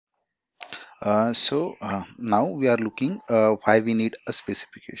Now we are looking why we need a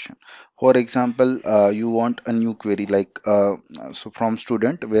specification. For example, you want a new query like from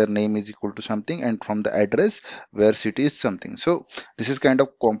student where name is equal to something and from the address where city is something. So this is kind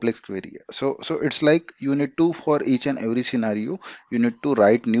of complex query. So it's like you need to, for each and every scenario, you need to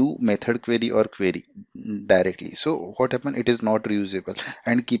write new method query or query directly. So what happened? It is not reusable,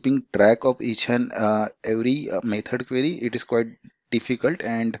 and keeping track of each and every method query, it is quite difficult.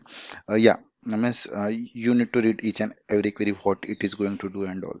 And yeah, means you need to read each and every query what it is going to do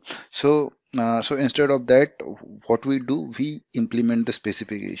and all. So instead of that, what we do, we implement the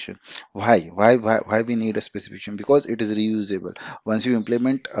specification. Why we need a specification? Because it is reusable. Once you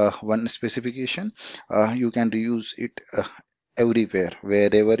implement one specification, you can reuse it everywhere,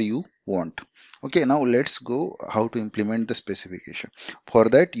 wherever you want. Okay, now let's go how to implement the specification. For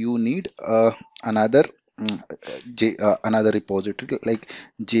that, you need another another repository like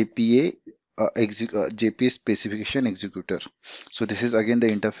JPA JPA specification executor. So this is again the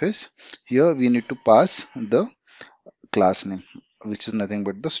interface. Here we need to pass the class name, which is nothing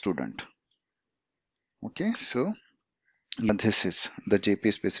but the student. Okay, so yeah, this is the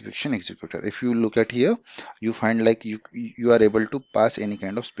JPA specification executor. If you look at here, you find like you are able to pass any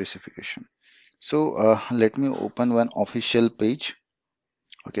kind of specification. So let me open one official page.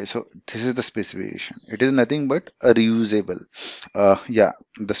 Okay, so this is the specification. It is nothing but a reusable. Yeah,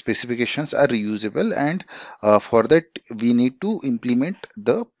 the specifications are reusable, and for that we need to implement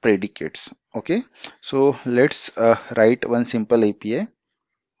the predicates. Okay, so let's write one simple API.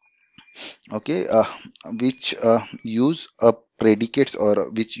 Okay, which use a predicates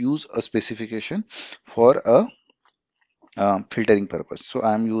or which use a specification for a filtering purpose. So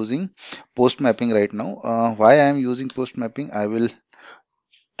I am using post mapping right now. Why I am using post mapping, I will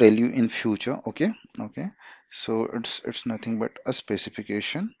tell you in future. Okay, so it's nothing but a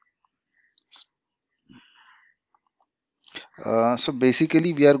specification. So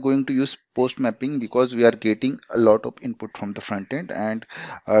basically we are going to use post mapping because we are getting a lot of input from the front end, and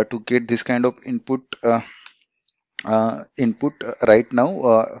to get this kind of input right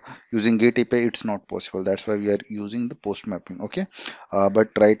now using get API, it's not possible. That's why we are using the post mapping. Okay, but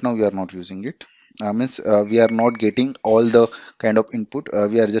right now we are not using it. Means we are not getting all the kind of input.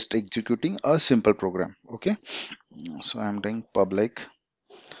 We are just executing a simple program. Okay, so I'm doing public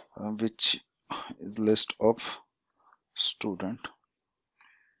which is list of student.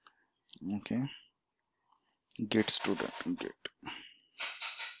 Okay, get student get.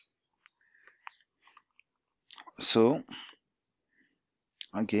 So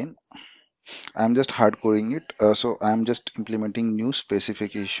again, I'm just hard coding it. So I'm just implementing new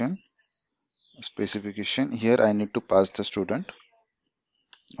specification. Here I need to pass the student.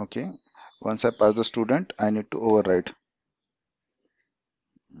 Okay, once I pass the student, I need to override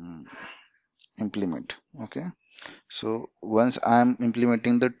mm, implement. Okay, so once I'm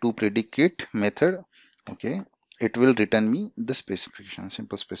implementing the to predicate method, okay, it will return me the specification,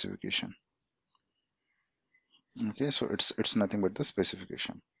 simple specification. Okay, so it's nothing but the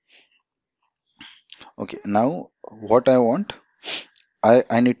specification. Okay, now what I want,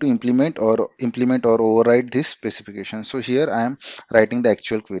 I need to implement or override this specification. So here I am writing the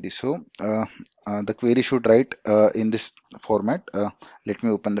actual query. So the query should write in this format. Let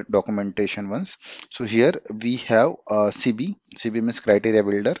me open the documentation once. So here we have CB means criteria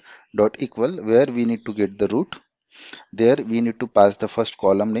builder dot equal, where we need to get the root. There we need to pass the first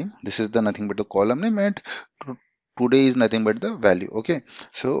column name. This is the nothing but the column name, and today is nothing but the value. Okay,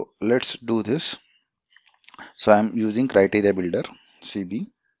 so let's do this. So I'm using criteria builder CB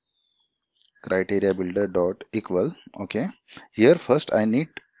criteria builder dot equal. Okay, here first I need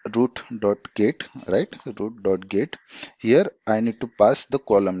root dot get, right? Root dot get. Here I need to pass the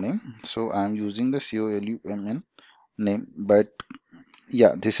column name, so I am using the column name. But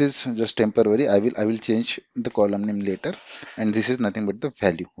yeah, this is just temporary. I will change the column name later, and this is nothing but the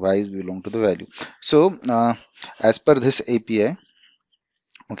value. Y is belong to the value. So as per this API,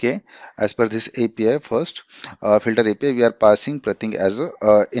 okay, as per this API, first filter API, we are passing Pratik as a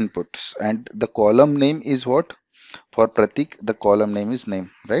inputs, and the column name is what? For Pratik, the column name is name,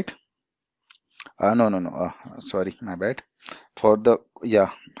 right? No, sorry, my bad. For the, yeah,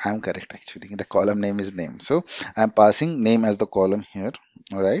 I'm correct actually. The column name is name, so I'm passing name as the column here.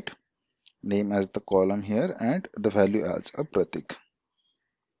 All right, name as the column here, and the value as a Pratik.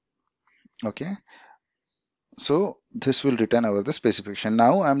 Okay, so this will return over the specification.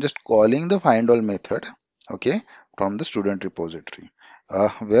 Now I'm just calling the find all method, okay, from the student repository,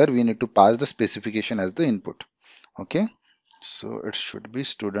 where we need to pass the specification as the input. Okay, so it should be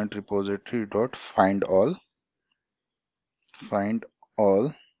student repository dot find all.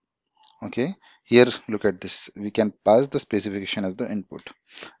 Okay, here look at this. We can pass the specification as the input.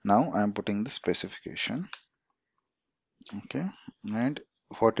 Now I am putting the specification. Okay, and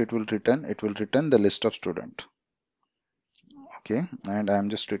what it will return the list of student. Okay, and I am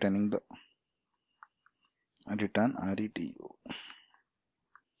just returning the return retu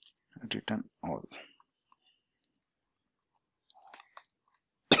return all.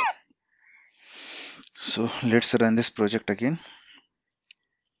 So let's run this project again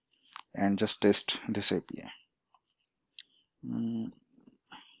and just test this API. Mm,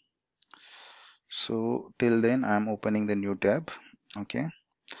 So till then I'm opening the new tab. Okay,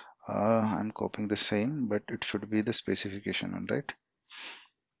 I'm copying the same, but it should be the specification one, right?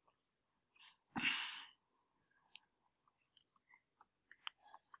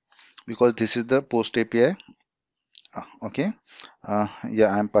 Because this is the post API. Okay,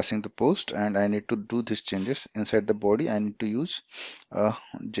 yeah, I'm passing the post, and I need to do these changes inside the body. I need to use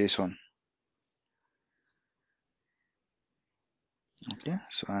JSON. Okay,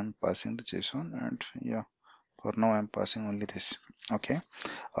 so I'm passing the JSON, and yeah, for now I'm passing only this. Okay,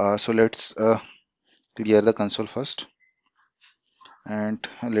 so let's clear the console first, and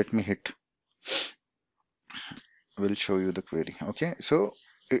let me hit. Will show you the query. Okay, so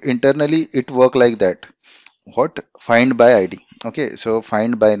internally it work like that. What? Find by ID. Okay, so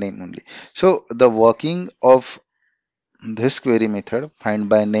find by name only. So the working of this query method, find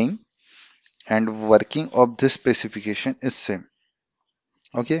by name, and working of this specification is same.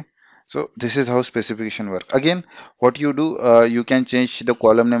 Okay, so this is how specification work. Again, what you do, you can change the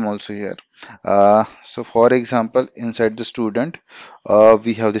column name also here. So for example, inside the student,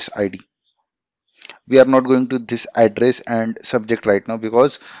 we have this ID. We are not going to this address and subject right now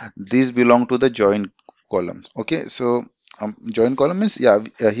because these belong to the join columns. Okay, so join column is, yeah,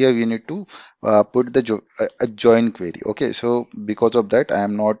 here we need to put the a join query. Okay, so because of that I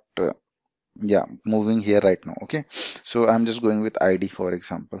am not yeah, moving here right now. Okay, so I'm just going with ID for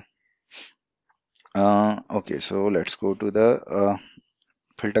example. Okay, so let's go to the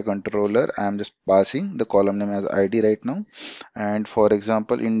filter controller. I'm just passing the column name as ID right now, and for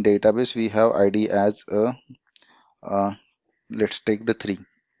example in database we have ID as a let's take the 3.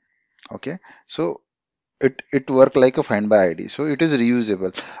 Okay, so it work like a find by ID, so it is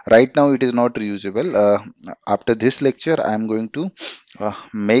reusable. Right now it is not reusable. After this lecture I am going to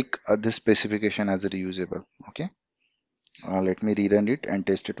make this specification as a reusable. Okay, let me rerun it and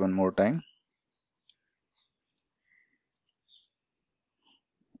test it one more time.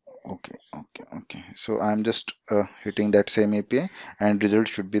 Okay, so I'm just hitting that same API, and result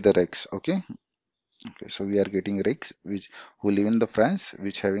should be the regs. Okay, so we are getting regs which who live in the France,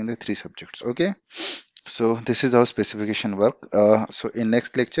 which having the 3 subjects. Okay, so this is how specification work. So in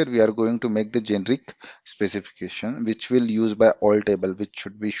next lecture we are going to make the generic specification which will use by all table, which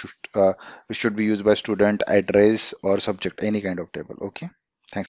should be used by student, address or subject, any kind of table. Okay.